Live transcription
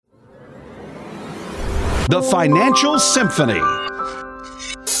The Financial Symphony.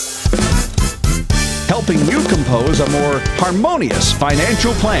 Helping you compose a more harmonious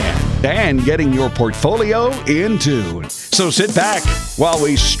financial plan and getting your portfolio in tune. So sit back while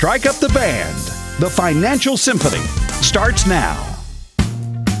we strike up the band. The Financial Symphony starts now.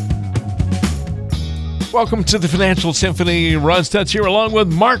 Welcome to the Financial Symphony. Ron Stutz here along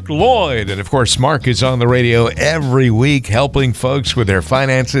with Mark Lloyd. And of course, Mark is on the radio every week helping folks with their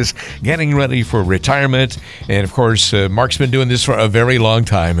finances, getting ready for retirement. And of course, Mark's been doing this for a very long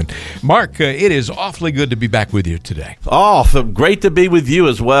time. And Mark, it is awfully good to be back with you today. Oh, so great to be with you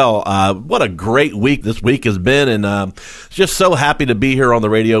as well. What a great week this week has been. And just so happy to be here on the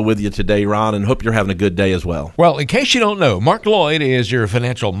radio with you today, Ron, and hope you're having a good day as well. Well, in case you don't know, Mark Lloyd is your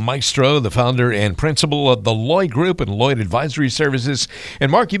financial maestro, the founder and principal of the Lloyd Group and Lloyd Advisory Services.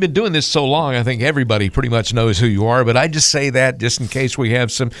 And Mark, you've been doing this so long, I think everybody pretty much knows who you are, but I just say that just in case we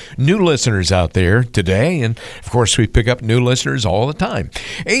have some new listeners out there today. And of course, we pick up new listeners all the time.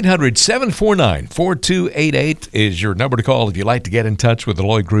 800-749-4288 is your number to call if you'd like to get in touch with the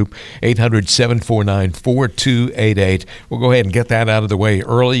Lloyd Group. 800-749-4288. We'll go ahead and get that out of the way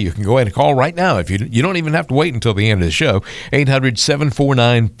early. You can go ahead and call right now. If you don't even have to wait until the end of the show.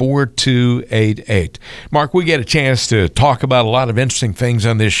 800-749-4288. Mark, we get a chance to talk about a lot of interesting things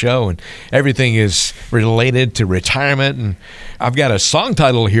on this show, and everything is related to retirement. And I've got a song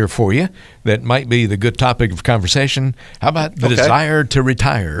title here for you that might be the good topic of conversation. How about The Desire to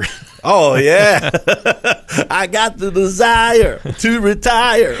Retire? Oh, yeah. I got the desire to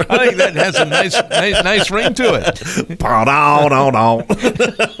retire. I think that has a nice ring to it.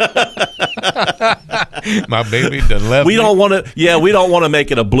 My baby done left we don't want to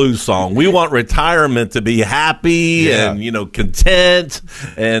make it a blues song. We want retirement to be happy and, content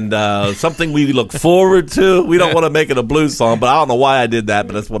and something we look forward to. We don't want to make it a blues song, but I don't know why I did that,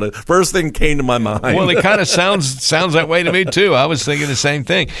 but that's what the first thing came to my mind. Well, it kind of sounds that way to me, too. I was thinking the same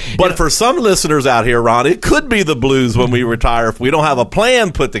thing. But for some listeners out here, Ron, it could be the blues when we retire if we don't have a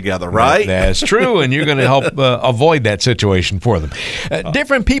plan put together, right? That's true, and you're going to help avoid that situation for them.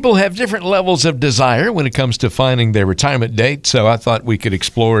 Different people have different levels of desire when it comes to finding their retirement date, so I thought we could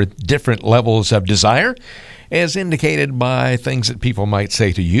explore different levels of desire as indicated by things that people might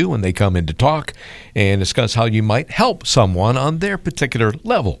say to you when they come in to talk and discuss how you might help someone on their particular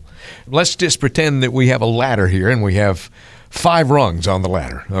level. Let's just pretend that we have a ladder here and we have 5 rungs on the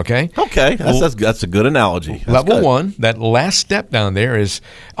ladder, okay? Okay, that's a good analogy. That's level good. 1, that last step down there is,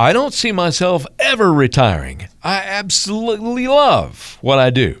 I don't see myself ever retiring. I absolutely love what I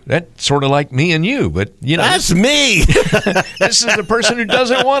do. That's sort of like me and you, but, That's me! This is the person who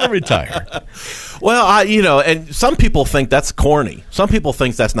doesn't want to retire. Well, and some people think that's corny. Some people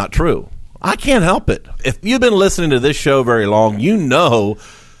think that's not true. I can't help it. If you've been listening to this show very long, you know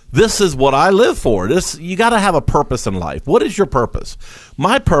this is what I live for. You got to have a purpose in life. What is your purpose?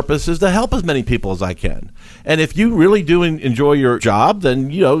 My purpose is to help as many people as I can. And if you really do enjoy your job,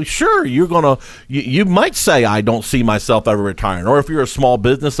 then, sure, you might say, I don't see myself ever retiring. Or if you're a small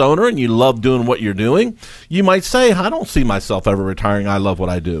business owner and you love doing what you're doing, you might say, I don't see myself ever retiring. I love what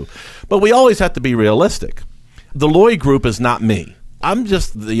I do. But we always have to be realistic. The Lloyd Group is not me. I'm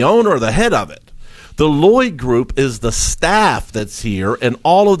just the owner or the head of it. The Lloyd Group is the staff that's here and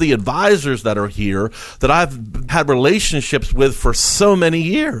all of the advisors that are here that I've had relationships with for so many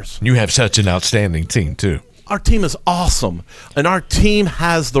years. You have such an outstanding team, too. Our team is awesome, and our team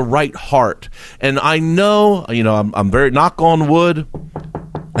has the right heart. And I know, I'm very, knock on wood,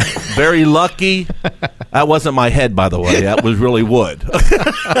 very lucky. That wasn't my head, by the way. That was really wood.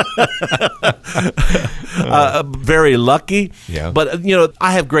 Very lucky. Yeah. But,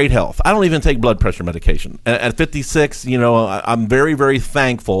 I have great health. I don't even take blood pressure medication. At 56, I'm very, very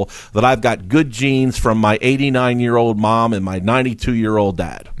thankful that I've got good genes from my 89-year-old mom and my 92-year-old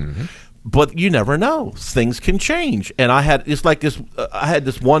dad. Mm-hmm. But you never know. Things can change. And I had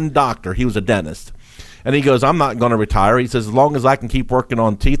this one doctor. He was a dentist. And he goes, I'm not going to retire. He says, as long as I can keep working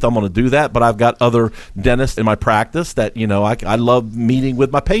on teeth, I'm going to do that. But I've got other dentists in my practice that, I love meeting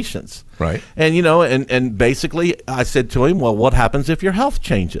with my patients. Right. And, and basically I said to him, well, what happens if your health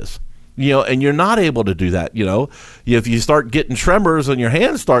changes? And you're not able to do that. If you start getting tremors and your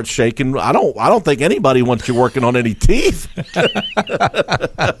hands start shaking, I don't think anybody wants you working on any teeth.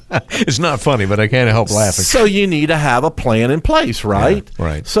 It's not funny, but I can't help laughing. So you need to have a plan in place, right? Yeah,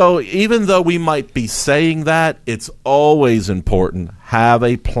 right. So even though we might be saying that, it's always important have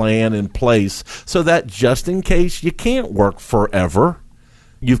a plan in place so that just in case you can't work forever,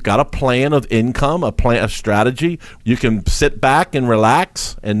 You've got a plan of income, a strategy. You can sit back and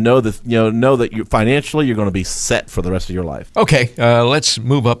relax and know that you financially you're going to be set for the rest of your life. Okay, let's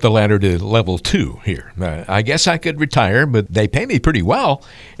move up the ladder to level 2 here. I guess I could retire, but they pay me pretty well,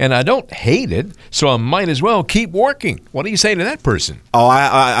 and I don't hate it, so I might as well keep working. What do you say to that person? Oh,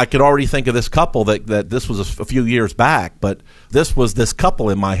 I could already think of this couple that this was a few years back, but this was this couple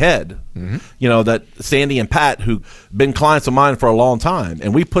in my head. Mm-hmm. That Sandy and Pat, who've been clients of mine for a long time,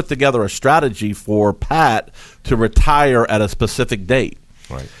 and we put together a strategy for Pat to retire at a specific date.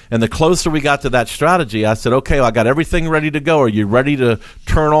 Right. And the closer we got to that strategy, I said, okay, I got everything ready to go. Are you ready to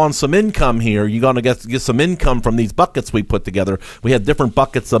turn on some income here? You're going to get some income from these buckets we put together. We had different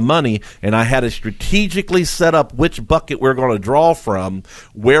buckets of money, and I had to strategically set up which bucket we're going to draw from,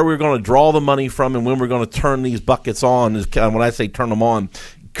 where we're going to draw the money from, and when we're going to turn these buckets on. When I say turn them on,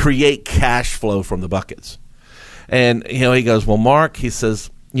 create cash flow from the buckets. And, he goes, well, Mark, he says,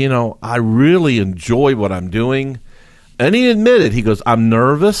 I really enjoy what I'm doing. And he admitted, he goes, I'm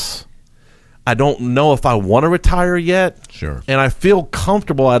nervous. I don't know if I want to retire yet. Sure. And I feel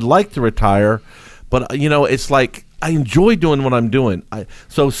comfortable. I'd like to retire. But, it's like I enjoy doing what I'm doing.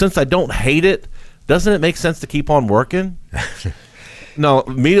 So since I don't hate it, doesn't it make sense to keep on working? No,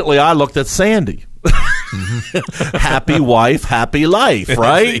 immediately I looked at Sandy. Happy wife, happy life,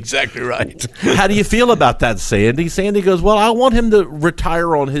 right? That's exactly right. How do you feel about that, Sandy? Sandy goes, well, I want him to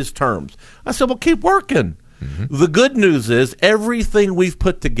retire on his terms. I said, well, keep working. Mm-hmm. The good news is everything we've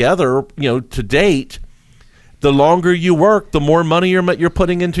put together, to date, the longer you work, the more money you're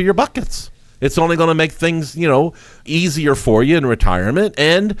putting into your buckets. It's only going to make things, easier for you in retirement.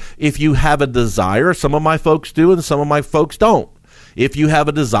 And if you have a desire, some of my folks do and some of my folks don't. If you have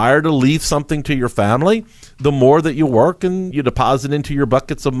a desire to leave something to your family, the more that you work and you deposit into your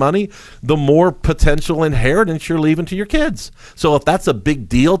buckets of money, the more potential inheritance you're leaving to your kids. So if that's a big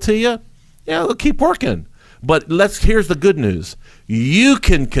deal to you, keep working. But here's the good news. You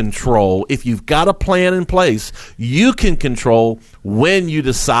can control, if you've got a plan in place, you can control when you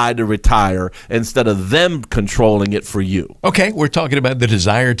decide to retire instead of them controlling it for you. Okay, we're talking about the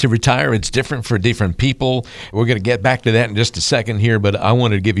desire to retire. It's different for different people. We're going to get back to that in just a second here, but I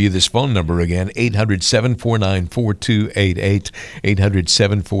want to give you this phone number again, 800-749-4288,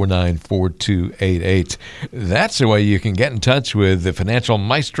 800-749-4288. That's the way you can get in touch with the financial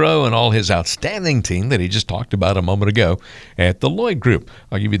maestro and all his outstanding team that he just talked about a moment ago at the Lloyd Group.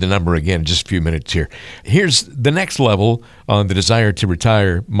 I'll give you the number again in just a few minutes here. Here's the next level on the desire to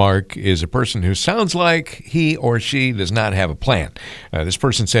retire, Mark, is a person who sounds like he or she does not have a plan. This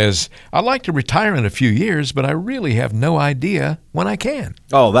person says, I'd like to retire in a few years, but I really have no idea when I can.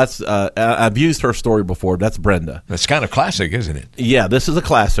 Oh, that's I've used her story before. That's Brenda. That's kind of classic, isn't it? Yeah, this is a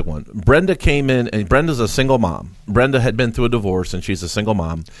classic one. Brenda came in, and Brenda's a single mom. Brenda had been through a divorce, and she's a single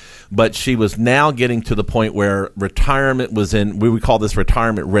mom. But she was now getting to the point where retirement was in, we would call this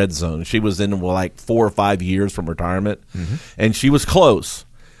retirement red zone. She was in like 4 or 5 years from retirement, and she was close.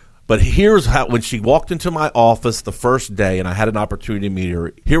 But here's how, when she walked into my office the first day, and I had an opportunity to meet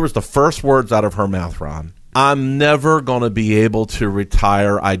her, here was the first words out of her mouth, Ron. I'm never going to be able to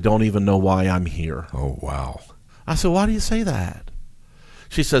retire. I don't even know why I'm here. Oh, wow. I said, why do you say that?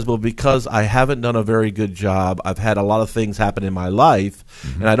 She says, well, because I haven't done a very good job. I've had a lot of things happen in my life,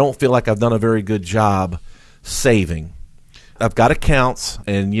 and I don't feel like I've done a very good job saving. I've got accounts,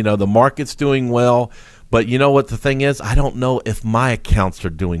 and, the market's doing well. But you know what the thing is? I don't know if my accounts are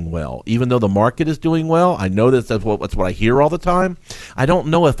doing well. Even though the market is doing well, I know that's what I hear all the time. I don't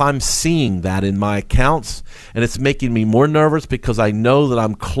know if I'm seeing that in my accounts, and it's making me more nervous because I know that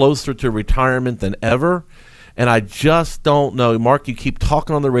I'm closer to retirement than ever, and I just don't know. Mark, you keep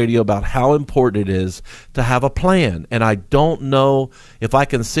talking on the radio about how important it is to have a plan, and I don't know if I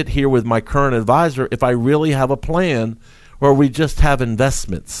can sit here with my current advisor if I really have a plan where we just have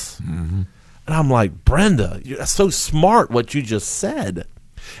investments. Mm-hmm. And I'm like, Brenda, that's so smart what you just said.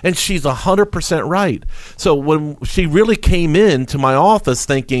 And she's 100% right. So when she really came into my office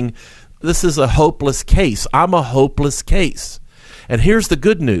thinking, this is a hopeless case. I'm a hopeless case. And here's the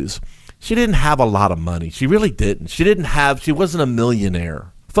good news. She didn't have a lot of money. She really didn't. She wasn't a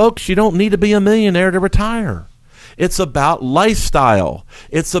millionaire. Folks, you don't need to be a millionaire to retire. It's about lifestyle.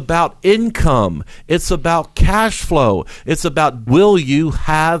 It's about income. It's about cash flow. It's about, will you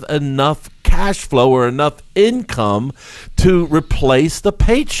have enough cash flow or enough income to replace the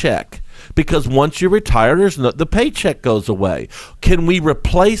paycheck? because once you retire, the paycheck goes away. Can we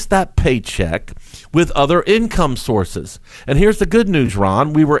replace that paycheck with other income sources? And here's the good news,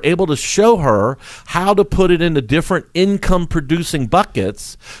 Ron. We were able to show her how to put it into different income-producing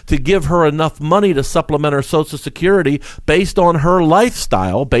buckets to give her enough money to supplement her Social Security based on her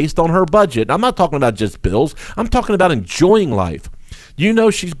lifestyle, based on her budget. I'm not talking about just bills. I'm talking about enjoying life. You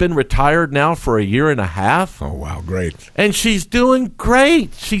know, she's been retired now for a year and a half. Oh, wow, great. And she's doing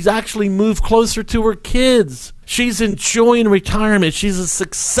great. She's actually moved closer to her kids. She's enjoying retirement. She's a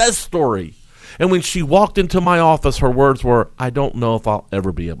success story. And when she walked into my office, her words were, "I don't know if I'll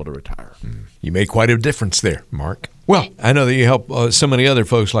ever be able to retire." You made quite a difference there, Mark. Well, I know that you help so many other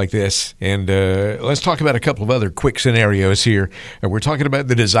folks like this, and let's talk about a couple of other quick scenarios here. We're talking about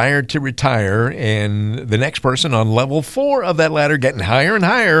the desire to retire, and the next person on level 4 of that ladder, getting higher and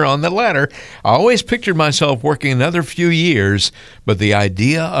higher on that ladder. I always pictured myself working another few years, but the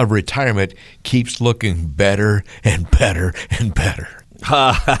idea of retirement keeps looking better and better and better.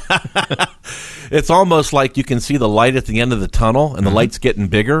 It's almost like you can see the light at the end of the tunnel, and the light's getting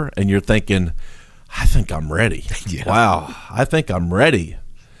bigger, and you're thinking, I think I'm ready. Yeah. Wow, I think I'm ready.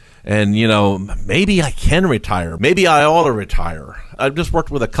 And, you know, maybe I can retire. Maybe I ought to retire. I've just worked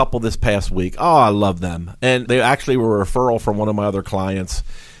with a couple this past week. Oh, I love them. And they actually were a referral from one of my other clients,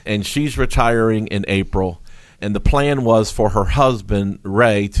 and she's retiring in April. And the plan was for her husband,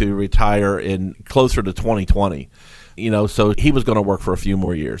 Ray, to retire in closer to 2020. You know, so he was going to work for a few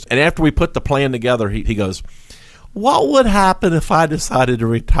more years. And after we put the plan together, he goes, "What would happen if I decided to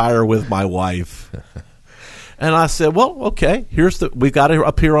retire with my wife?" And I said, "Well, okay, we've got it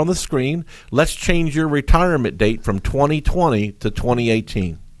up here on the screen. Let's change your retirement date from 2020 to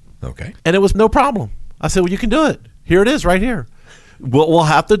 2018. Okay. And it was no problem. I said, "Well, you can do it. Here it is right here. What we'll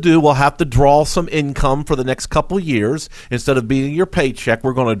have to draw some income for the next couple of years. Instead of being your paycheck,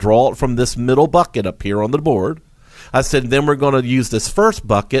 we're going to draw it from this middle bucket up here on the board." I said, then we're going to use this first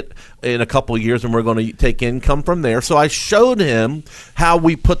bucket in a couple of years, and we're going to take income from there. So I showed him how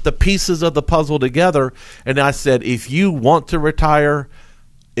we put the pieces of the puzzle together, and I said, if you want to retire,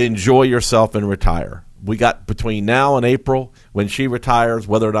 enjoy yourself and retire. We got between now and April, when she retires,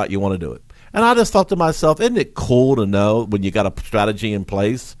 whether or not you want to do it. And I just thought to myself, isn't it cool to know when you got a strategy in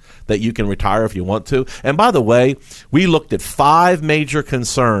place that you can retire if you want to? And by the way, we looked at 5 major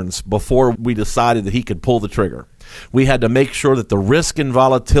concerns before we decided that he could pull the trigger. We had to make sure that the risk and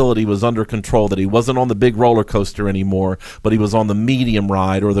volatility was under control, that he wasn't on the big roller coaster anymore, but he was on the medium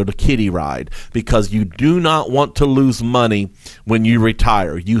ride or the kiddie ride, because you do not want to lose money when you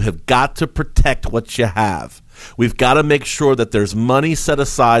retire. You have got to protect what you have. We've got to make sure that there's money set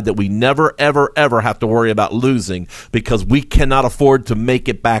aside that we never, ever, ever have to worry about losing, because we cannot afford to make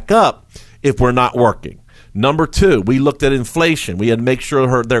it back up if we're not working. Number 2, we looked at inflation. We had to make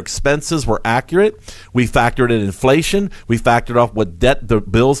sure their expenses were accurate. We factored in inflation. We factored off what debt the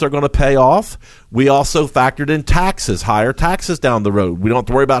bills they're going to pay off. We also factored in taxes, higher taxes down the road. We don't have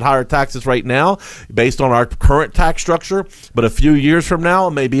to worry about higher taxes right now based on our current tax structure, but a few years from now,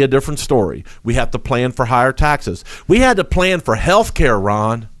 it may be a different story. We have to plan for higher taxes. We had to plan for health care,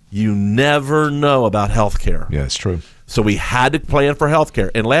 Ron. You never know about health care. Yeah, it's true. So we had to plan for health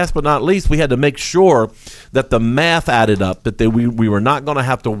care. And last but not least, we had to make sure that the math added up, that we were not going to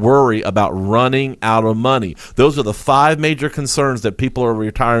have to worry about running out of money. Those are the 5 major concerns that people are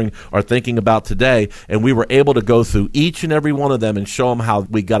retiring are thinking about today. And we were able to go through each and every one of them and show them how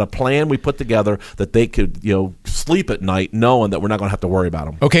we got a plan we put together that they could, sleep at night knowing that we're not going to have to worry about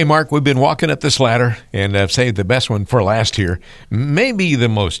them. Okay, Mark, we've been walking up this ladder, and I've saved the best one for last here. Maybe the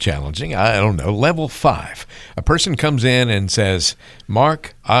most challenging, I don't know, level 5. A person comes in and says,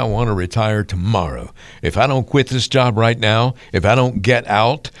 "Mark, I want to retire tomorrow. If I don't quit this job right now, if I don't get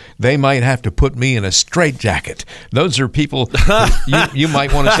out, they might have to put me in a straitjacket." Those are people you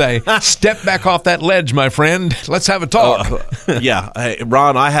might want to say, "Step back off that ledge, my friend. Let's have a talk." Yeah. Hey,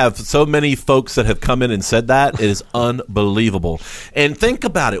 Ron, I have so many folks that have come in and said that. It is unbelievable. And think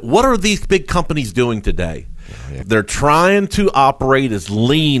about it. What are these big companies doing today? They're trying to operate as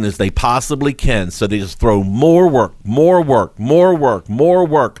lean as they possibly can, so they just throw more work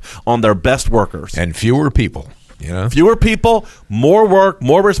on their best workers. And fewer people. Fewer people, more work,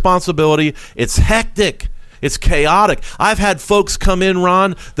 more responsibility. It's hectic. It's chaotic. I've had folks come in,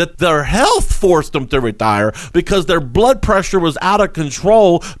 Ron, that their health forced them to retire because their blood pressure was out of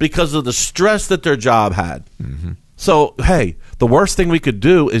control because of the stress that their job had. Mm-hmm. So, hey, the worst thing we could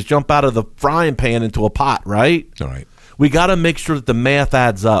do is jump out of the frying pan into a pot, right? All right. We got to make sure that the math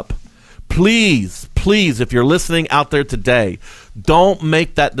adds up. Please, if you're listening out there today, don't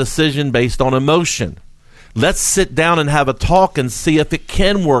make that decision based on emotion. Let's sit down and have a talk and see if it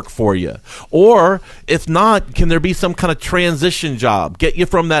can work for you. Or if not, can there be some kind of transition job? Get you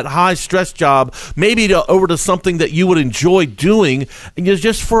from that high stress job, maybe over to something that you would enjoy doing, and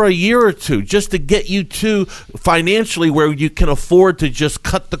just for a year or two, just to get you to financially where you can afford to just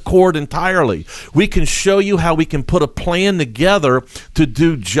cut the cord entirely. We can show you how we can put a plan together to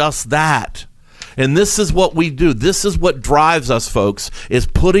do just that. And this is what we do. This is what drives us, folks, is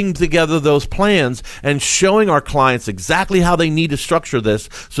putting together those plans and showing our clients exactly how they need to structure this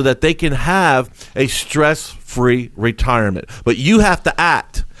so that they can have a stress-free retirement. But you have to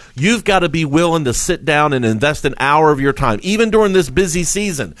act. You've got to be willing to sit down and invest an hour of your time. Even during this busy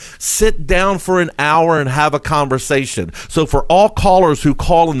season, sit down for an hour and have a conversation. So for all callers who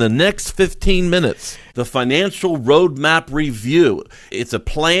call in the next 15 minutes, the Financial Roadmap Review. It's a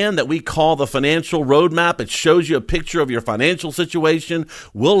plan that we call the Financial Roadmap. It shows you a picture of your financial situation.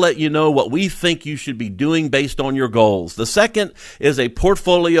 We'll let you know what we think you should be doing based on your goals. The second is a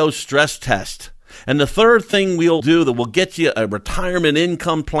portfolio stress test. And the third thing we'll do that will get you a retirement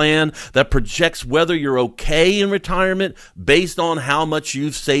income plan that projects whether you're okay in retirement based on how much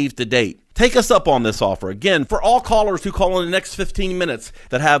you've saved to date. Take us up on this offer. Again, for all callers who call in the next 15 minutes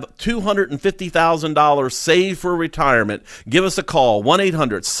that have $250,000 saved for retirement, give us a call,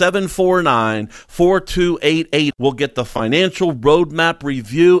 1-800-749-4288. We'll get the Financial Roadmap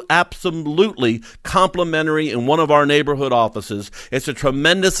Review absolutely complimentary in one of our neighborhood offices. It's a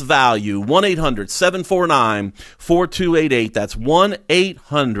tremendous value, 1-800-749-4288. That's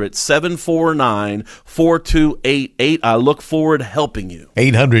 1-800-749-4288. I look forward to helping you.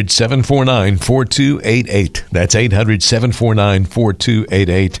 800-749-4288. That's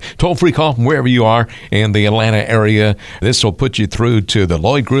 800-749-4288. Toll-free call from wherever you are in the Atlanta area. This will put you through to the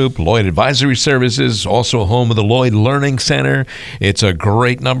Lloyd Group, Lloyd Advisory Services, also home of the Lloyd Learning Center. It's a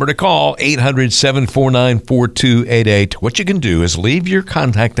great number to call, 800-749-4288. What you can do is leave your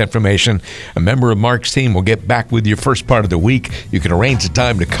contact information. A member of Mark's team will get back with you first part of the week. You can arrange a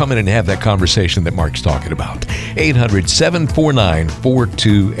time to come in and have that conversation that Mark's talking about.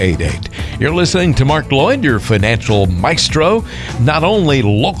 800-749-4288. You're listening to Mark Lloyd, your financial maestro, not only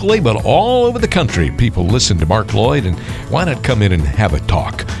locally, but all over the country. People listen to Mark Lloyd, and why not come in and have a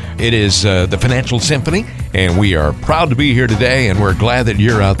talk? It is the Financial Symphony, and we are proud to be here today, and we're glad that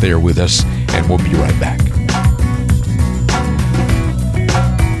you're out there with us, and we'll be right back.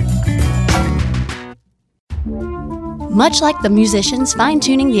 Much like the musicians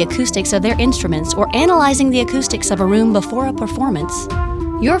fine-tuning the acoustics of their instruments or analyzing the acoustics of a room before a performance,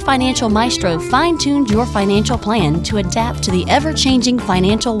 your financial maestro fine-tuned your financial plan to adapt to the ever-changing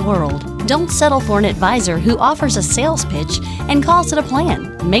financial world. Don't settle for an advisor who offers a sales pitch and calls it a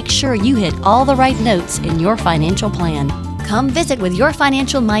plan. Make sure you hit all the right notes in your financial plan. Come visit with your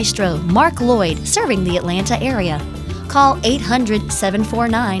financial maestro, Mark Lloyd, serving the Atlanta area. Call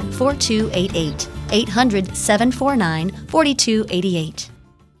 800-749-4288. 800-749-4288.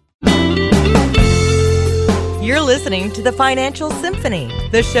 You're listening to the Financial Symphony,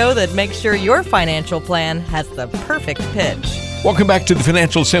 the show that makes sure your financial plan has the perfect pitch. Welcome back to the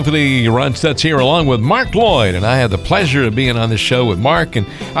Financial Symphony. Ron Stutz here along with Mark Lloyd, and I have the pleasure of being on this show with Mark. And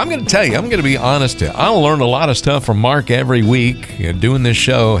I'm going to tell you, I'm going to be honest. I'll learn a lot of stuff from Mark every week, doing this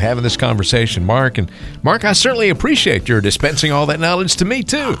show, having this conversation. Mark, I certainly appreciate your dispensing all that knowledge to me,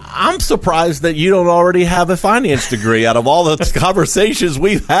 too. I'm surprised that you don't already have a finance degree out of all the conversations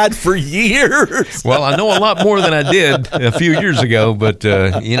we've had for years. Well, I know a lot more than I did a few years ago, but,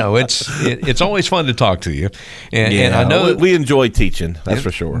 it's always fun to talk to you. And I know we enjoy teaching, that's for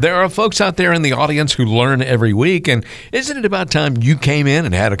sure. There are folks out there in the audience who learn every week, and isn't it about time you came in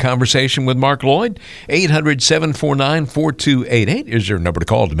and had a conversation with Mark Lloyd? 800-749-4288 is your number to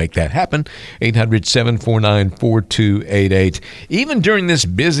call to make that happen. 800-749-4288. Even during this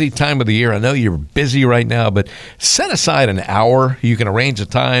busy time of the year, I know you're busy right now, but set aside an hour. You can arrange a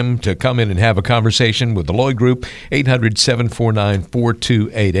time to come in and have a conversation with the Lloyd Group.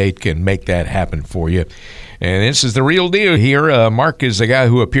 800-749-4288 can make that happen for you. And this is the real deal here. Mark is the guy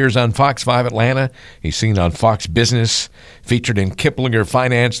who appears on Fox 5 Atlanta. He's seen on Fox Business, featured in Kiplinger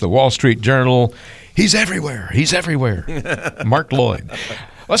Finance, the Wall Street Journal. He's everywhere. Mark Lloyd.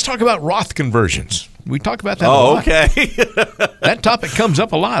 Let's talk about Roth conversions. We talk about that a lot. Okay. That topic comes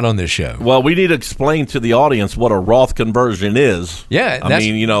up a lot on this show. Well, we need to explain to the audience what a Roth conversion is. Yeah. I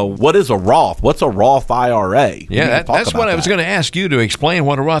mean, what is a Roth? What's a Roth IRA? Yeah, that's what I was going to ask you to explain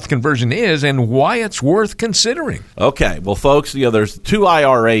what a Roth conversion is and why it's worth considering. Okay. Well, folks, there's two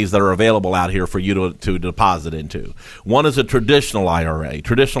IRAs that are available out here for you to deposit into. One is a traditional IRA.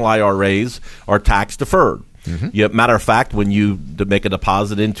 Traditional IRAs are tax deferred. Matter of fact, when you make a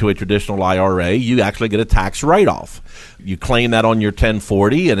deposit into a traditional IRA, you actually get a tax write-off. You claim that on your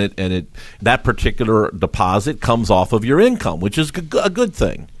 1040, and that particular deposit comes off of your income, which is a good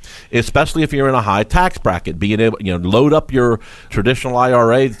thing, especially if you're in a high tax bracket. Being able, load up your traditional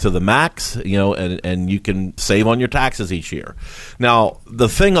IRA to the max, and you can save on your taxes each year. Now, the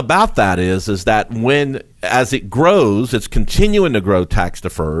thing about that is that as it grows, it's continuing to grow tax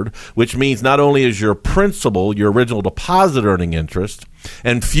deferred, which means not only is your principal, your original deposit, earning interest,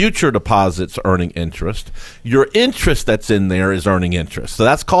 and future deposits earning interest, your interest that's in there is earning interest. So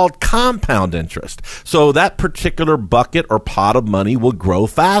that's called compound interest. So that particular bucket or pot of money will grow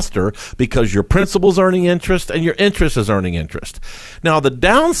faster because your principal's earning interest and your interest is earning interest. Now, the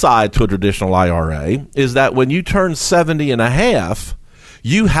downside to a traditional IRA is that when you turn 70 and a half,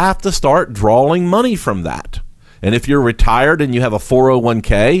 you have to start drawing money from that. And if you're retired and you have a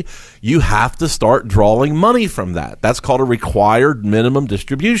 401k, you have to start drawing money from that. That's called a required minimum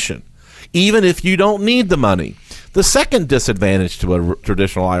distribution, even if you don't need the money. The second disadvantage to a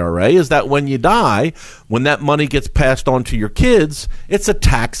traditional IRA is that when you die, when that money gets passed on to your kids, it's a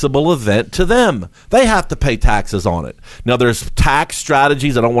taxable event to them. They have to pay taxes on it. Now, there's tax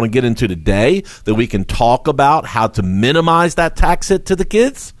strategies I don't want to get into today that we can talk about how to minimize that tax hit to the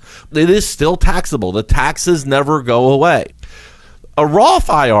kids. It is still taxable. The taxes never go away. A Roth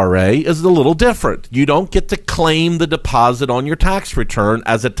IRA is a little different. You don't get to claim the deposit on your tax return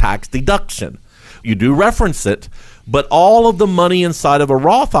as a tax deduction. You do reference it, but all of the money inside of a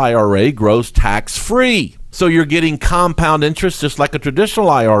Roth IRA grows tax-free. So you're getting compound interest just like a traditional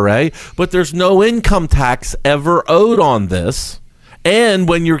IRA, but there's no income tax ever owed on this. And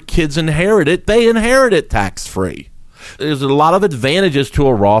when your kids inherit it, they inherit it tax-free. There's a lot of advantages to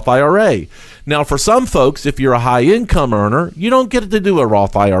a Roth IRA. Now, for some folks, if you're a high-income earner, you don't get to do a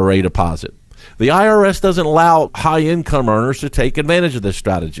Roth IRA deposit. The IRS doesn't allow high-income earners to take advantage of this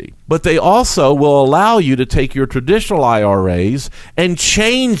strategy. But they also will allow you to take your traditional IRAs and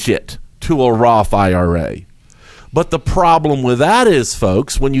change it to a Roth IRA. But the problem with that is,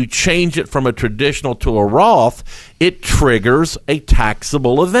 folks, when you change it from a traditional to a Roth, it triggers a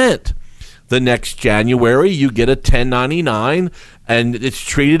taxable event. The next January, you get a 1099, and it's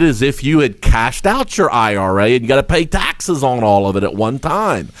treated as if you had cashed out your IRA, and you got to pay taxes on all of it at one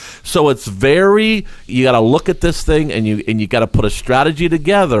time. So it's you got to look at this thing, and you got to put a strategy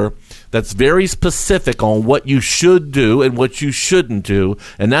together that's very specific on what you should do and what you shouldn't do.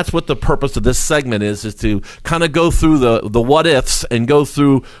 And that's what the purpose of this segment is to kind of go through the what ifs and go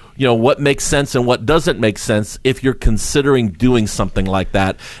through what makes sense and what doesn't make sense if you're considering doing something like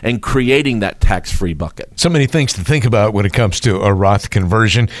that and creating that tax-free bucket. So many things to think about when it comes to a Roth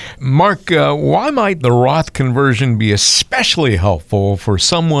conversion. Mark, why might the Roth conversion be especially helpful for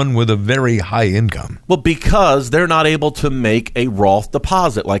someone with a very high income? Well, because they're not able to make a Roth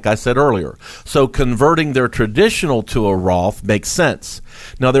deposit, like I said earlier. So converting their traditional to a Roth makes sense.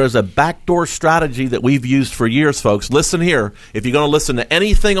 Now, there's a backdoor strategy that we've used for years, folks. Listen here. If you're going to listen to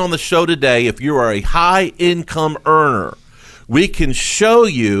anything on the show today, if you are a high-income earner, we can show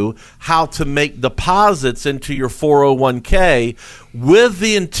you how to make deposits into your 401k with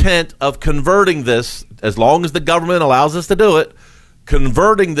the intent of converting this, as long as the government allows us to do it,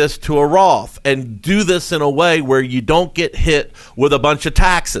 converting this to a Roth, and do this in a way where you don't get hit with a bunch of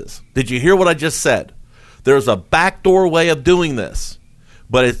taxes. Did you hear what I just said? There's a backdoor way of doing this.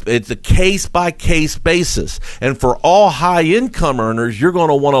 But it's a case-by-case basis. And for all high-income earners, you're going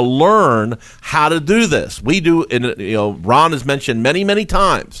to want to learn how to do this. We do, Ron has mentioned many, many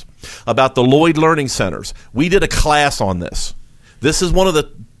times about the Lloyd Learning Centers. We did a class on this. This is one of the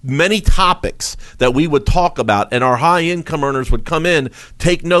many topics that we would talk about, and our high-income earners would come in,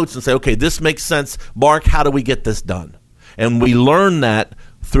 take notes, and say, okay, this makes sense. Mark, how do we get this done? And we learn that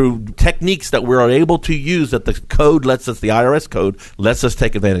through techniques that we're able to use that the IRS code lets us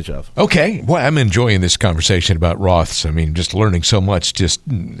take advantage of. Okay. Well, I'm enjoying this conversation about Roths. I mean, just learning so much, just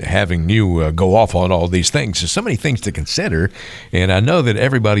having you go off on all these things. There's so many things to consider, and I know that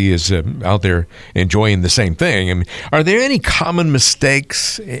everybody is out there enjoying the same thing. I mean, are there any common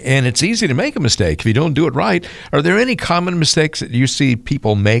mistakes, and it's easy to make a mistake if you don't do it right, are there any common mistakes that you see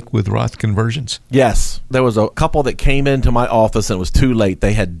people make with Roth conversions? Yes. There was a couple that came into my office, and it was too late.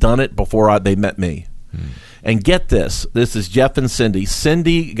 They had done it before they met me. And get this is Jeff and Cindy.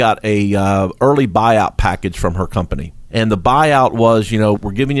 Cindy got a early buyout package from her company. And the buyout was,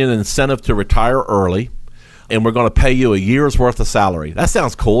 we're giving you an incentive to retire early, and we're going to pay you a year's worth of salary. That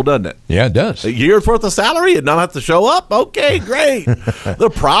sounds cool, doesn't it? Yeah, it does. A year's worth of salary and not have to show up? Okay, great.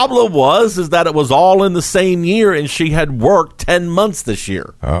 The problem is that it was all in the same year, and she had worked 10 months this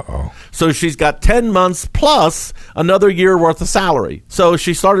year. Uh-oh. So she's got 10 months plus another year worth of salary. So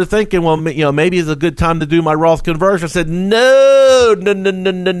she started thinking, well, maybe it's a good time to do my Roth conversion. I said, no.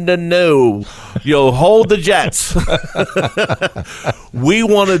 Hold the jets. We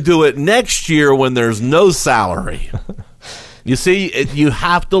want to do it next year when there's no salary. You see, you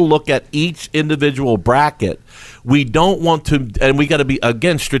have to look at each individual bracket. We don't want to, and we got to be,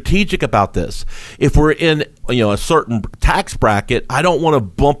 again, strategic about this. If we're in, a certain tax bracket, I don't want to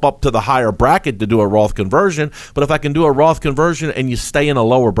bump up to the higher bracket to do a Roth conversion. But if I can do a Roth conversion and you stay in a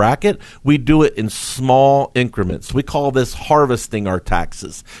lower bracket, we do it in small increments. We call this harvesting our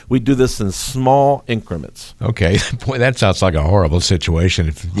taxes. We do this in small increments. Okay. Boy, that sounds like a horrible situation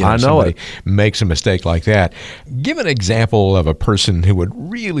if somebody makes a mistake like that. Give an example of a person who would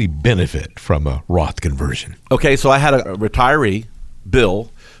really benefit from a Roth conversion. Okay, so I had a retiree, Bill,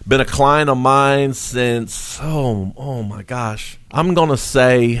 been a client of mine since, oh my gosh, I'm going to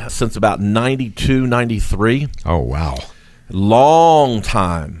say since about 92, 93. Oh, wow. Long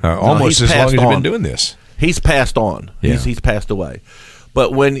time. Almost as long as you've been doing this. He's passed on. Yeah. He's passed away.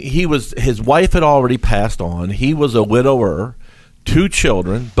 But when his wife had already passed on. He was a widower, 2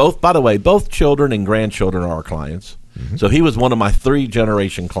 children. Both children and grandchildren are our clients. Mm-hmm. So he was one of my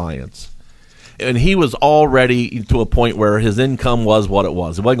 3-generation clients. And he was already to a point where his income was what it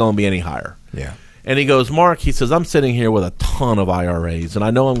was. It wasn't going to be any higher. Yeah. And he goes, Mark, he says, I'm sitting here with a ton of IRAs, and I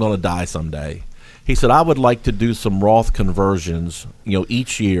know I'm going to die someday. He said, I would like to do some Roth conversions,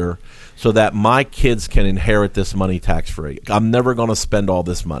 each year so that my kids can inherit this money tax-free. I'm never going to spend all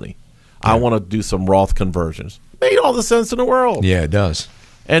this money. Yeah. I want to do some Roth conversions. Made all the sense in the world. Yeah, it does.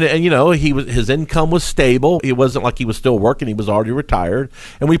 And his income was stable. It wasn't like he was still working. He was already retired.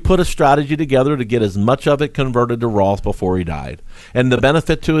 And we put a strategy together to get as much of it converted to Roth before he died. And the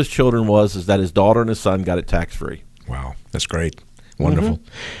benefit to his children is that his daughter and his son got it tax-free. Wow, that's great. Wonderful.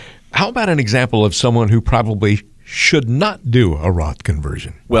 Mm-hmm. How about an example of someone who probably should not do a Roth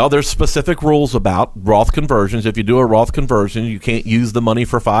conversion? Well, there's specific rules about Roth conversions. If you do a Roth conversion, you can't use the money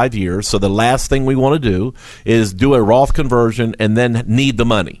for 5 years. So the last thing we want to do is do a Roth conversion and then need the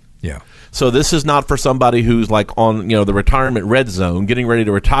money. Yeah. So this is not for somebody who's like on, the retirement red zone, getting ready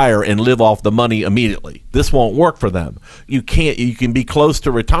to retire and live off the money immediately. This won't work for them. You can be close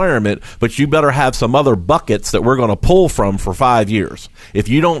to retirement, but you better have some other buckets that we're going to pull from for 5 years. If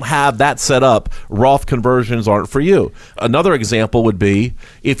you don't have that set up, Roth conversions aren't for you. Another example would be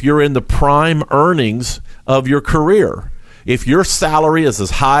if you're in the prime earnings of your career. If your salary is as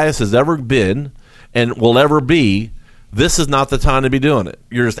high as has ever been and will ever be, this is not the time to be doing it.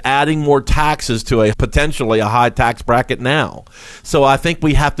 You're just adding more taxes to potentially a high tax bracket now. So I think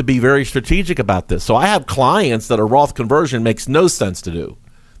we have to be very strategic about this. So I have clients that a Roth conversion makes no sense to do.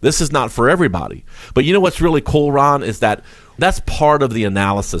 This is not for everybody. But you know what's really cool, Ron, is that's part of the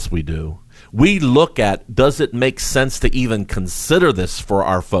analysis we do. We look at, does it make sense to even consider this for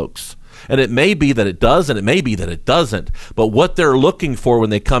our folks? And it may be that it does, and it may be that it doesn't. But what they're looking for when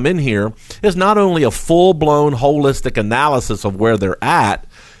they come in here is not only a full-blown holistic analysis of where they're at,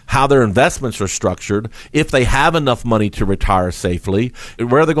 how their investments are structured, if they have enough money to retire safely,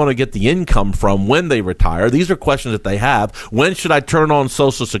 where they're going to get the income from when they retire. These are questions that they have. When should I turn on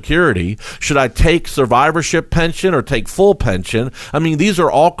Social Security? Should I take survivorship pension or take full pension? I mean, these are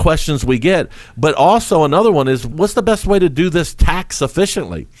all questions we get. But also another one is, what's the best way to do this tax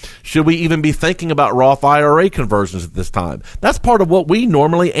efficiently? Should we even be thinking about Roth IRA conversions at this time? That's part of what we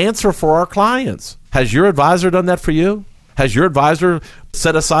normally answer for our clients. Has your advisor done that for you? Has your advisor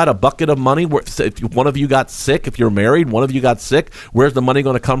set aside a bucket of money where if one of you got sick, if you're married, one of you got sick, where's the money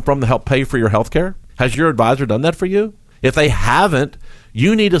going to come from to help pay for your health care? Has your advisor done that for you? If they haven't,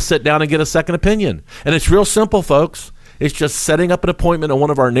 you need to sit down and get a second opinion. And it's real simple, folks. It's just setting up an appointment in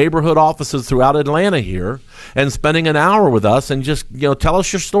one of our neighborhood offices throughout Atlanta here and spending an hour with us and just, tell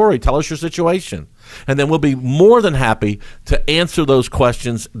us your story, tell us your situation. And then we'll be more than happy to answer those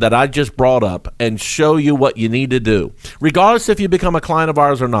questions that I just brought up and show you what you need to do, regardless if you become a client of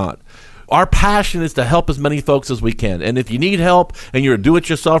ours or not. Our passion is to help as many folks as we can. And if you need help and you're a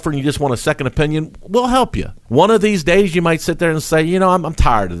do-it-yourselfer and you just want a second opinion, we'll help you. One of these days you might sit there and say, I'm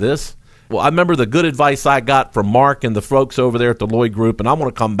tired of this. Well, I remember the good advice I got from Mark and the folks over there at the Lloyd Group, and I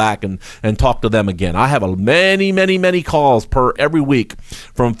want to come back and talk to them again. I have many calls every week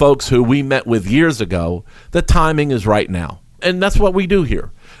from folks who we met with years ago. The timing is right now. And that's what we do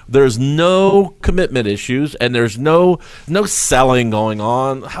here. There's no commitment issues, and there's no selling going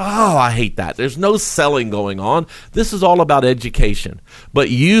on. Oh, I hate that. There's no selling going on. This is all about education. But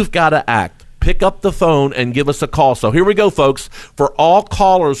you've got to act. pick up the phone and give us a call. So here we go, folks. For all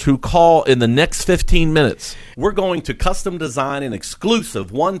callers who call in the next 15 minutes, we're going to custom design an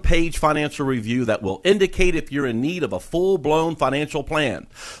exclusive one-page financial review that will indicate if you're in need of a full-blown financial plan.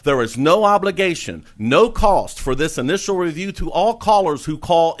 There is no obligation, no cost for this initial review to all callers who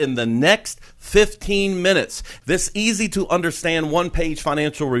call in the next 15 minutes. This easy-to-understand one-page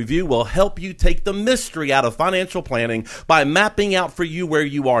financial review will help you take the mystery out of financial planning by mapping out for you where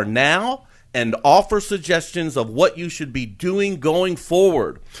you are now and offer suggestions of what you should be doing going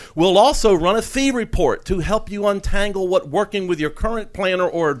forward. We'll also run a fee report to help you untangle what working with your current planner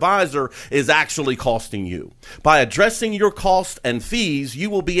or advisor is actually costing you. By addressing your costs and fees, you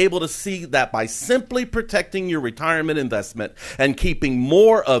will be able to see that by simply protecting your retirement investment and keeping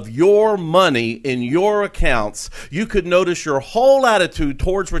more of your money in your accounts, you could notice your whole attitude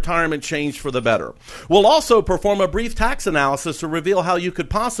towards retirement change for the better. We'll also perform a brief tax analysis to reveal how you could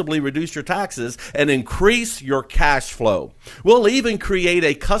possibly reduce your taxes and increase your cash flow. We'll even create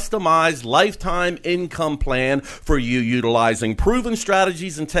a customized lifetime income plan for you utilizing proven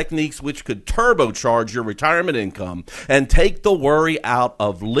strategies and techniques which could turbocharge your retirement income and take the worry out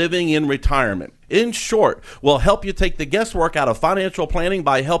of living in retirement. In short, we'll help you take the guesswork out of financial planning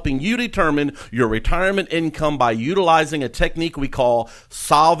by helping you determine your retirement income by utilizing a technique we call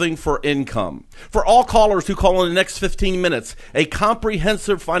solving for income. For all callers who call in the next 15 minutes, a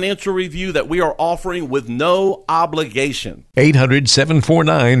comprehensive financial review that we are offering with no obligation.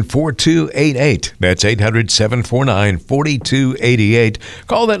 800-749-4288. That's 800-749-4288.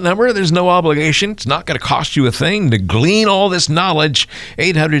 Call that number. There's no obligation. It's not going to cost you a thing to glean all this knowledge.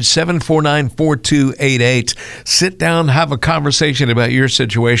 800-749-4288. Sit down, have a conversation about your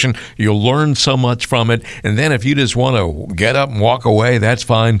situation. You'll learn so much from it. And then if you just want to get up and walk away, that's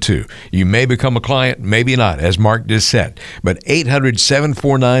fine too. You may become a client, maybe not, as Mark just said. But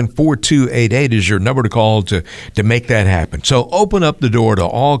 800-749-4288 is your number to call to make that happen. So open up the door to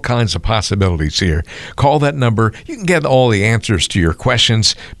all kinds of possibilities here. Call that number. You can get all the answers to your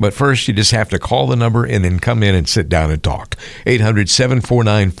questions, but first you just have to call the number and then come in and sit down and talk.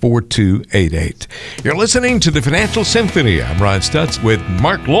 800-749-4288. You're listening to the Financial Symphony. I'm Ron Stutz with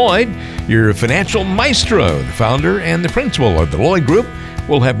Mark Lloyd, your financial maestro, the founder and the principal of the Lloyd Group.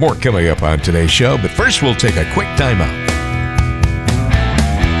 We'll have more coming up on today's show, but first we'll take a quick timeout.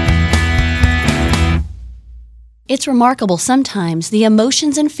 It's remarkable sometimes the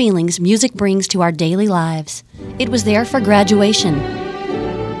emotions and feelings music brings to our daily lives. It was there for graduation,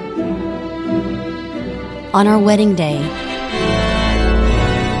 on our wedding day,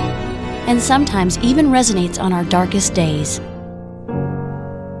 and sometimes even resonates on our darkest days.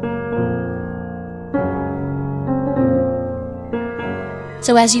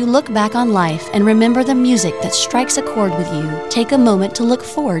 So as you look back on life and remember the music that strikes a chord with you, take a moment to look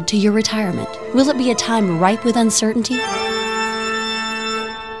forward to your retirement. Will it be a time ripe with uncertainty?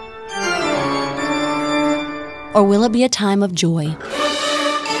 Or will it be a time of joy?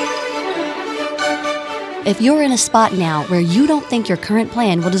 If you're in a spot now where you don't think your current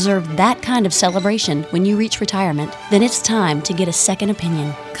plan will deserve that kind of celebration when you reach retirement, then it's time to get a second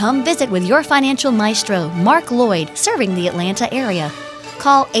opinion. Come visit with your financial maestro, Mark Lloyd, serving the Atlanta area.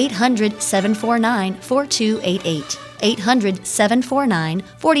 Call 800-749-4288.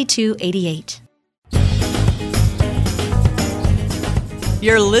 800-749-4288.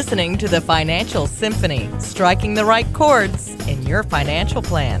 You're listening to the Financial Symphony, striking the right chords in your financial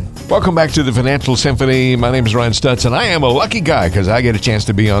plan. Welcome back to the Financial Symphony. My name is Ron Stutz, and I am a lucky guy because I get a chance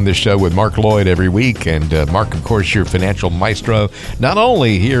to be on this show with Mark Lloyd every week. And Mark, of course, your financial maestro, not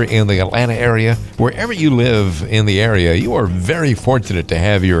only here in the Atlanta area, wherever you live in the area, you are very fortunate to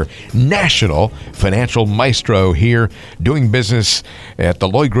have your national financial maestro here doing business at the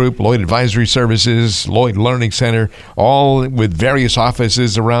Lloyd Group, Lloyd Advisory Services, Lloyd Learning Center, all with various offices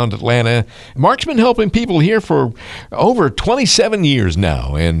around Atlanta. Mark's been helping people here for over 27 years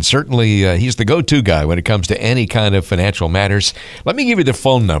now, and certainly he's the go-to guy when it comes to any kind of financial matters. Let me give you the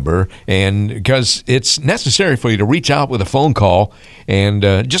phone number, and because it's necessary for you to reach out with a phone call and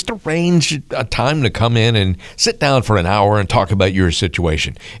just arrange a time to come in and sit down for an hour and talk about your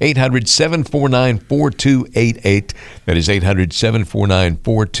situation. 800-749-4288. That is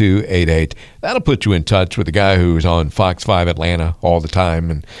 800-749-4288. That'll put you in touch with the guy who's on Fox 5 Atlanta all the time.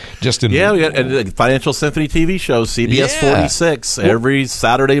 And just in we got a Financial Symphony TV show, CBS 46, every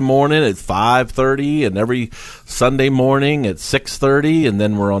Saturday morning. morning at 5:30 and every Sunday morning at 6:30, and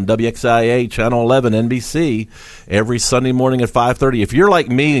then we're on WXIA Channel 11 NBC every Sunday morning at 5:30. If you're like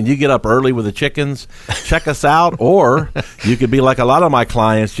me and you get up early with the chickens, check us out. Or you could be like a lot of my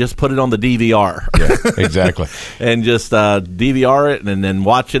clients, just put it on the DVR. Yeah, exactly. And just DVR it and then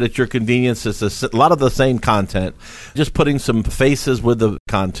watch it at your convenience. It's a lot of the same content, just putting some faces with the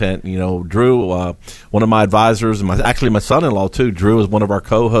content. You know, Drew, one of my advisors, and my son-in-law too, Drew, is one of our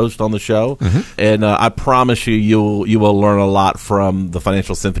co-hosts on the show. And I promise you will learn a lot from the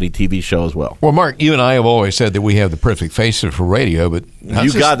Financial Symphony TV show as well. Well, Mark, you and I have always said that we have the perfect faces for radio, but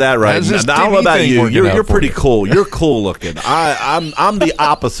you got that right. Now, I don't know about you. You're pretty cool. You're cool looking. I'm the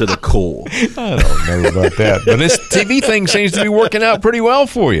opposite of cool. I don't know about that, but this TV thing seems to be working out pretty well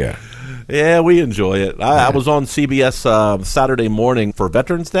for you. Yeah, we enjoy it. I was on CBS Saturday morning for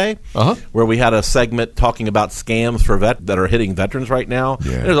Veterans Day, where we had a segment talking about scams for that are hitting veterans right now.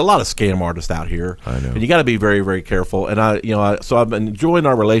 Yeah. There's a lot of scam artists out here, I know, and you got to be very, very careful. And so I've been enjoying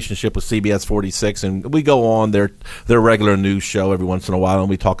our relationship with CBS 46, and we go on their regular news show every once in a while, and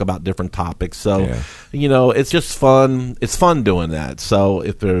we talk about different topics. So, it's just fun. It's fun doing that. So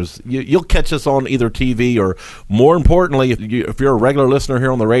if you'll catch us on either TV or, more importantly, if you're a regular listener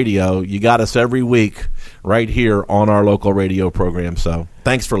here on the radio, you got us every week right here on our local radio program. So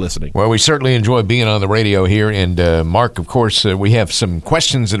thanks for listening. Well, we certainly enjoy being on the radio here. And Mark, of course, we have some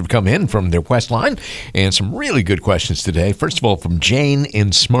questions that have come in from the request line, and some really good questions today. First of all, from Jane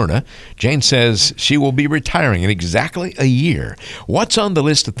in Smyrna. Jane says she will be retiring in exactly a year. What's on the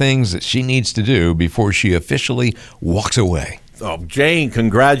list of things that she needs to do before she officially walks away? Oh, Jane,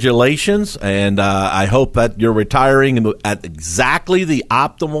 congratulations, and I hope that you're retiring at exactly the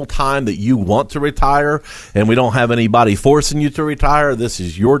optimal time that you want to retire, and we don't have anybody forcing you to retire. This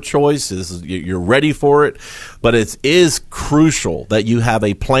is your choice. You're ready for it, but it is crucial that you have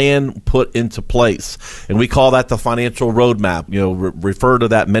a plan put into place, and we call that the financial roadmap. Refer to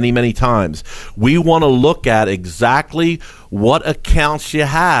that many, many times. We want to look at exactly what accounts you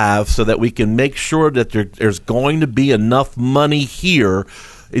have so that we can make sure that there's going to be enough money here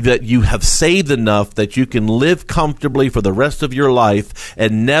that you have saved enough that you can live comfortably for the rest of your life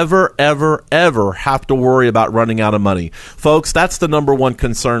and never, ever, ever have to worry about running out of money. Folks, that's the number one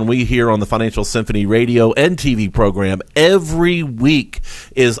concern we hear on the Financial Symphony radio and TV program every week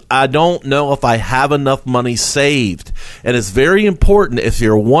is, I don't know if I have enough money saved. And it's very important, if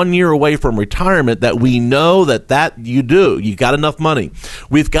you're 1 year away from retirement, that we know that you do. You got enough money.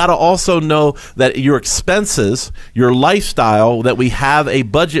 We've got to also know that your expenses, your lifestyle, that we have a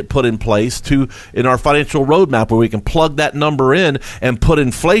budget put in place in our financial roadmap where we can plug that number in and put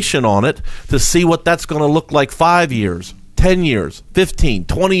inflation on it to see what that's going to look like 5 years, 10 years, 15,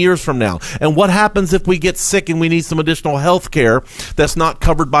 20 years from now. And what happens if we get sick and we need some additional health care that's not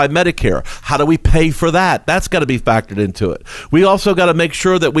covered by Medicare? How do we pay for that? That's got to be factored into it. We also got to make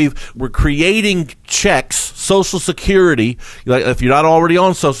sure that we're creating checks, Social Security. Like if you're not already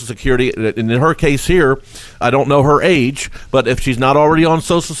on Social Security, in her case here, I don't know her age, but if she's not already on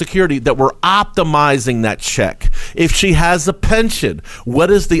Social Security, that we're optimizing that check. If she has a pension,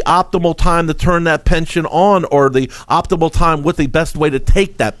 what is the optimal time to turn that pension on, or the optimal time with the best way to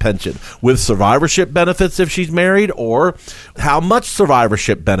take that pension? With survivorship benefits if she's married, or how much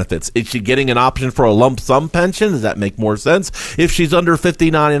survivorship benefits? Is she getting an option for a lump sum pension? Does that make more sense? If she's under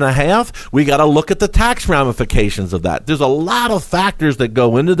 59 and a half, we got to look at the tax ramifications of that. There's a lot of factors that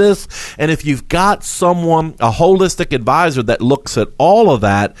go into this, and if you've got a holistic advisor that looks at all of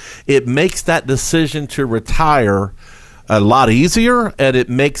that, it makes that decision to retire a lot easier, and it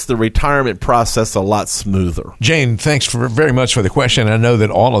makes the retirement process a lot smoother. Jane, thanks very much for the question. I know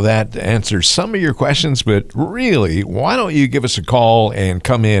that all of that answers some of your questions, but really, why don't you give us a call and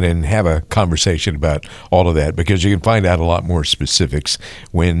come in and have a conversation about all of that, because you can find out a lot more specifics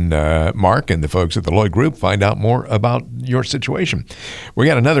when Mark and the folks at the Lloyd Group find out more about your situation. We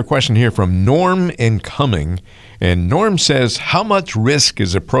got another question here from Norm in Cumming. And Norm says, how much risk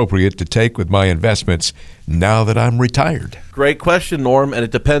is appropriate to take with my investments now that I'm retired? Great question, Norm, and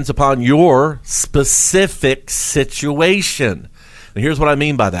it depends upon your specific situation. And here's what I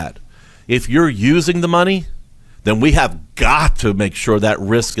mean by that. If you're using the money, then we have got to make sure that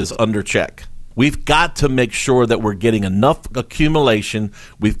risk is under check. We've got to make sure that we're getting enough accumulation.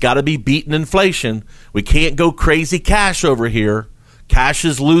 We've got to be beating inflation. We can't go crazy cash over here. Cash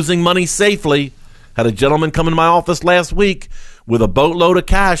is losing money safely. Had a gentleman come in my office last week with a boatload of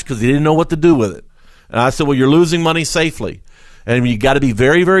cash because he didn't know what to do with it. And I said, well, you're losing money safely. And you got to be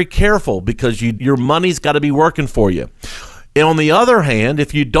very, very careful because your money's got to be working for you. And on the other hand,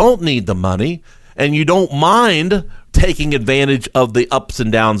 if you don't need the money and you don't mind taking advantage of the ups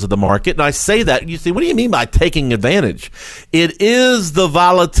and downs of the market. And I say that, you say, what do you mean by taking advantage? It is the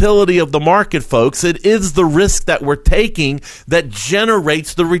volatility of the market, folks. It is the risk that we're taking that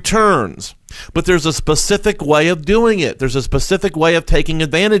generates the returns. But there's a specific way of doing it. There's a specific way of taking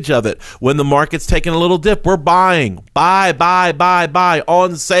advantage of it. When the market's taking a little dip, we're buying. Buy,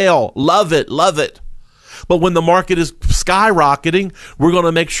 on sale. Love it. But when the market is skyrocketing, we're going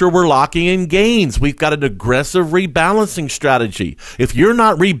to make sure we're locking in gains. We've got an aggressive rebalancing strategy. If you're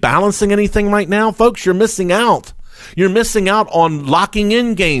not rebalancing anything right now, folks, you're missing out. You're missing out on locking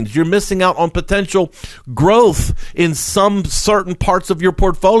in gains. You're missing out on potential growth in some certain parts of your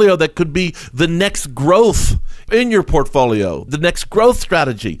portfolio that could be the next growth in your portfolio, the next growth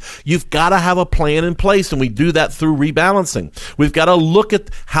strategy. You've got to have a plan in place, and we do that through rebalancing. We've got to look at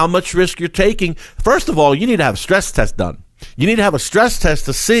how much risk you're taking. First of all, you need to have a stress test done. You need to have a stress test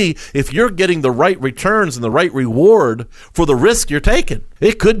to see if you're getting the right returns and the right reward for the risk you're taking.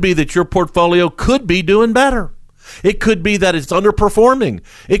 It could be that your portfolio could be doing better. It could be that it's underperforming.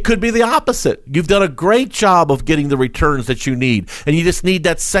 It could be the opposite. You've done a great job of getting the returns that you need, and you just need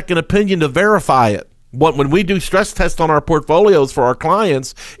that second opinion to verify it. When we do stress tests on our portfolios for our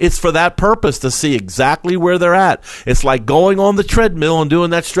clients, it's for that purpose, to see exactly where they're at. It's like going on the treadmill and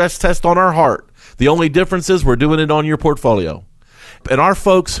doing that stress test on our heart. The only difference is we're doing it on your portfolio. And our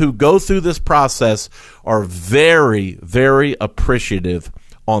folks who go through this process are very, very appreciative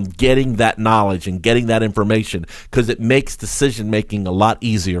on getting that knowledge and getting that information, because it makes decision making a lot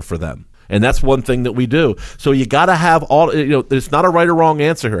easier for them. And that's one thing that we do. So you got to have there's not a right or wrong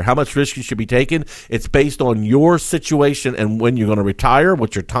answer here. How much risk you should be taking, it's based on your situation and when you're going to retire,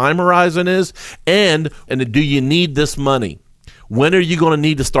 what your time horizon is, and do you need this money? When are you going to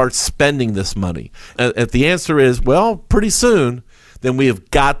need to start spending this money? If the answer is, well, pretty soon, then we have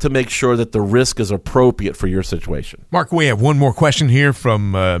got to make sure that the risk is appropriate for your situation. Mark, we have one more question here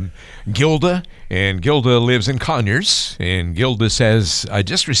from Gilda, and Gilda lives in Conyers, and Gilda says, I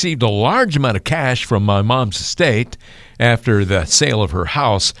just received a large amount of cash from my mom's estate after the sale of her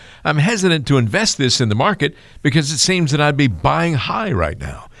house. I'm hesitant to invest this in the market because it seems that I'd be buying high right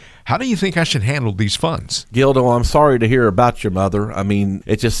now. How do you think I should handle these funds? Gilda, well, I'm sorry to hear about your mother. I mean,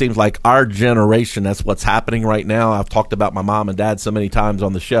 it just seems like our generation, that's what's happening right now. I've talked about my mom and dad so many times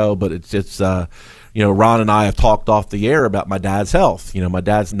on the show, but it's Ron and I have talked off the air about my dad's health. My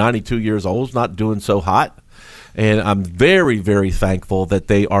dad's 92 years old, is not doing so hot. And I'm very, very thankful that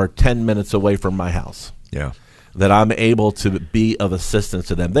they are 10 minutes away from my house. Yeah. That I'm able to be of assistance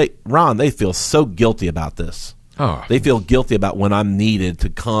to them. They feel so guilty about this. Oh. They feel guilty about when I'm needed to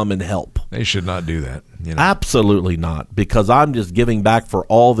come and help. They should not do that. Absolutely not, because I'm just giving back for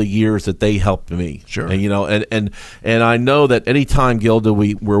all the years that they helped me. Sure. And I know that anytime, Gilda,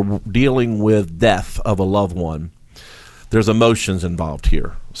 we're dealing with death of a loved one, there's emotions involved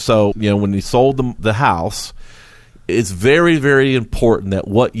here. So, when you sold the house, it's very, very important that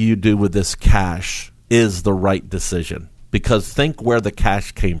what you do with this cash is the right decision, because think where the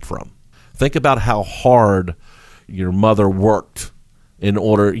cash came from. Think about how hard your mother worked in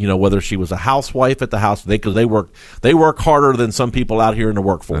order, whether she was a housewife at the house, because they work harder than some people out here in the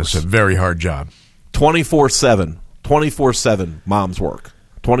workforce. That's a very hard job. 24/7 moms work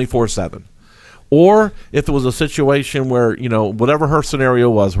 24/7. Or if it was a situation where, whatever her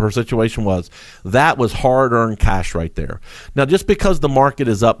situation was, that was hard-earned cash right there. Now, just because the market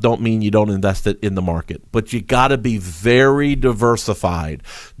is up don't mean you don't invest it in the market, but you got to be very diversified.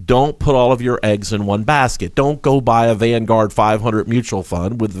 Don't put all of your eggs in one basket. Don't go buy a Vanguard 500 mutual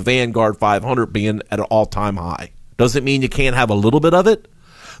fund with Vanguard 500 being at an all-time high. Doesn't mean you can't have a little bit of it,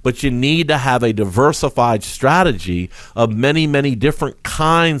 but you need to have a diversified strategy of many, many different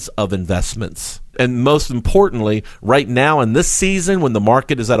kinds of investments. And most importantly, right now in this season, when the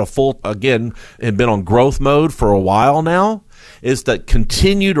market is at a full, again, and been on growth mode for a while now, is that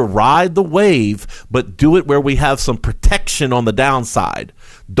continue to ride the wave, but do it where we have some protection on the downside.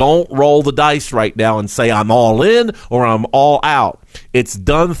 Don't roll the dice right now and say I'm all in or I'm all out. It's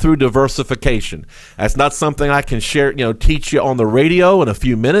done through diversification. That's not something I can share, teach you on the radio in a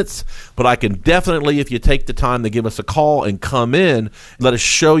few minutes, but I can definitely, if you take the time to give us a call and come in, let us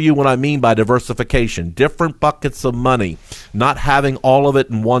show you what I mean by diversification. Different buckets of money, not having all of it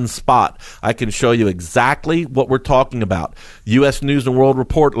in one spot. I can show you exactly what we're talking about. U.S. News and World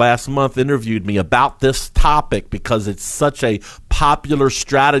Report last month interviewed me about this topic because it's such a popular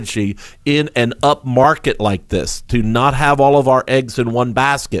strategy in an up market like this, to not have all of our eggs in one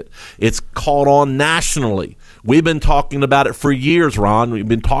basket. It's caught on nationally. We've been talking about it for years, Ron. We've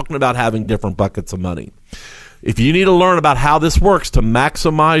been talking about having different buckets of money. If you need to learn about how this works to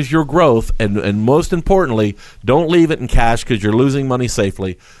maximize your growth, and most importantly, don't leave it in cash because you're losing money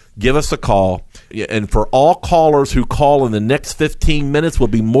safely, give us a call. And for all callers who call in the next 15 minutes, we'll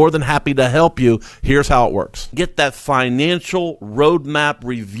be more than happy to help you. Here's how it works. Get that financial roadmap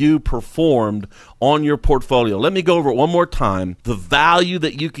review performed on your portfolio. Let me go over it one more time. The value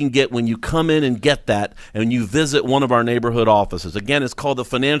that you can get when you come in and get that and you visit one of our neighborhood offices. Again, it's called the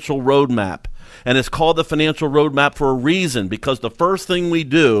Financial Roadmap. And it's called the Financial Roadmap for a reason, because the first thing we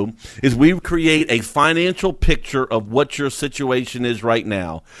do is we create a financial picture of what your situation is right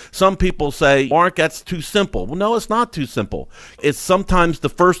now. Some people say, Mark, that's too simple. Well, no, it's not too simple. It's sometimes the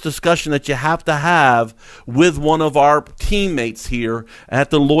first discussion that you have to have with one of our teammates here at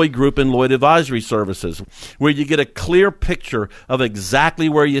the Lloyd Group and Lloyd Advisory Services, where you get a clear picture of exactly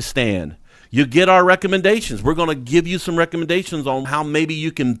where you stand. You get our recommendations. We're going to give you some recommendations on how maybe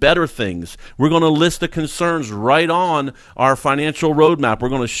you can better things. We're going to list the concerns right on our financial roadmap. We're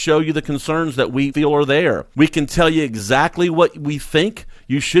going to show you the concerns that we feel are there. We can tell you exactly what we think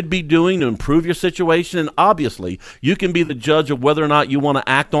you should be doing to improve your situation, and obviously, you can be the judge of whether or not you want to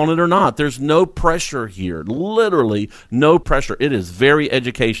act on it or not. There's no pressure here, literally no pressure. It is very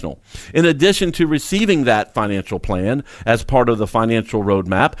educational. In addition to receiving that financial plan as part of the financial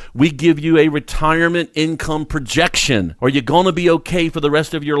roadmap, we give you a retirement income projection. Are you going to be okay for the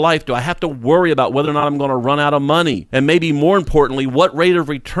rest of your life? Do I have to worry about whether or not I'm going to run out of money? And maybe more importantly, what rate of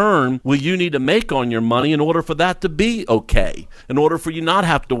return will you need to make on your money in order for that to be okay? In order for you not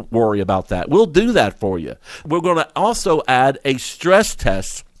have to worry about that. We'll do that for you. We're going to also add a stress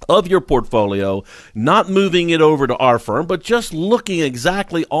test of your portfolio, not moving it over to our firm, but just looking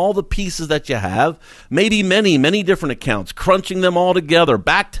exactly all the pieces that you have, maybe many different accounts, crunching them all together,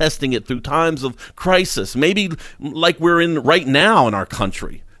 back testing it through times of crisis, maybe like we're in right now in our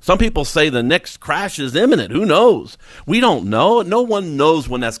country. Some people say the next crash is imminent. Who knows? We don't know. No one knows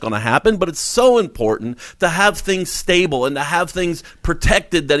when that's going to happen, but it's so important to have things stable and to have things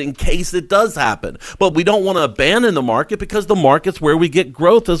protected that in case it does happen. But we don't want to abandon the market because the market's where we get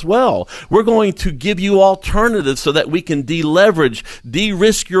growth as well. We're going to give you alternatives so that we can deleverage,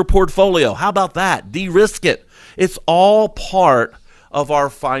 de-risk your portfolio. How about that? De-risk it. It's all part of our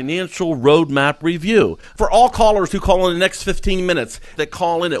financial roadmap review. For all callers who call in the next 15 minutes, that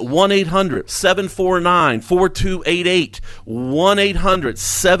call in at 1-800-749-4288,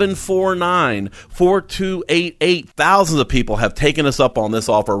 1-800-749-4288. Thousands of people have taken us up on this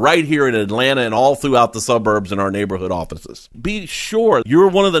offer right here in Atlanta and all throughout the suburbs in our neighborhood offices. Be sure you're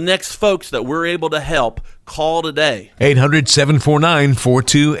one of the next folks that we're able to help. Call today.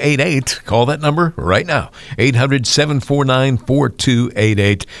 800-749-4288. Call that number right now.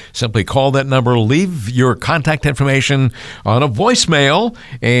 800-749-4288. Simply call that number, leave your contact information on a voicemail,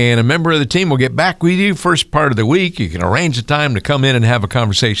 and a member of the team will get back with you first part of the week. You can arrange a time to come in and have a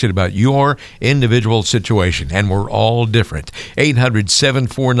conversation about your individual situation, and we're all different.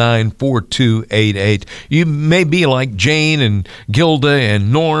 800-749-4288. You may be like Jane and Gilda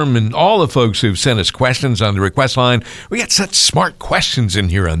and Norm and all the folks who've sent us questions on the request line. We got such smart questions in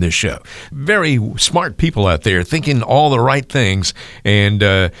here on this show. Very smart people out there thinking all the right things. And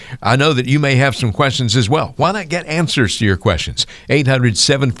I know that you may have some questions as well. Why not get answers to your questions?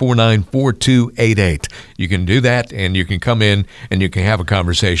 800-749-4288. You can do that, and you can come in and you can have a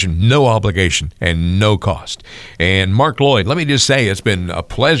conversation. No obligation and no cost. And Mark Lloyd, let me just say it's been a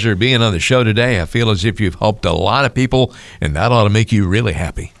pleasure being on the show today. I feel as if you've helped a lot of people, and that ought to make you really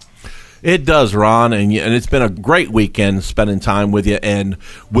happy. It does, Ron, and it's been a great weekend spending time with you, and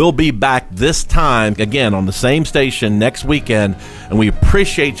we'll be back this time, again, on the same station next weekend, and we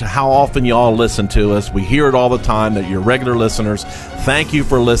appreciate how often you all listen to us. We hear it all the time that you're regular listeners. Thank you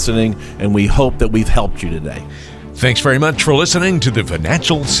for listening, and we hope that we've helped you today. Thanks very much for listening to the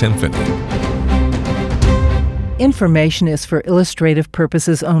Financial Symphony. Information is for illustrative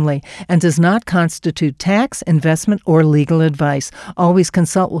purposes only and does not constitute tax, investment, or legal advice. Always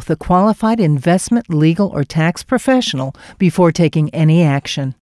consult with a qualified investment, legal, or tax professional before taking any action.